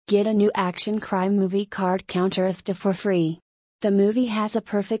Get a new action crime movie card counter Afdah for free. The movie has a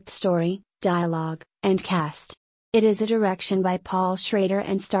perfect story, dialogue, and cast. It is a direction by Paul Schrader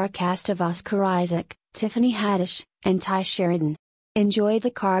and star cast of Oscar Isaac, Tiffany Haddish, and Ty Sheridan. Enjoy the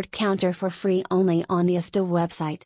card counter for free only on the Afdah website.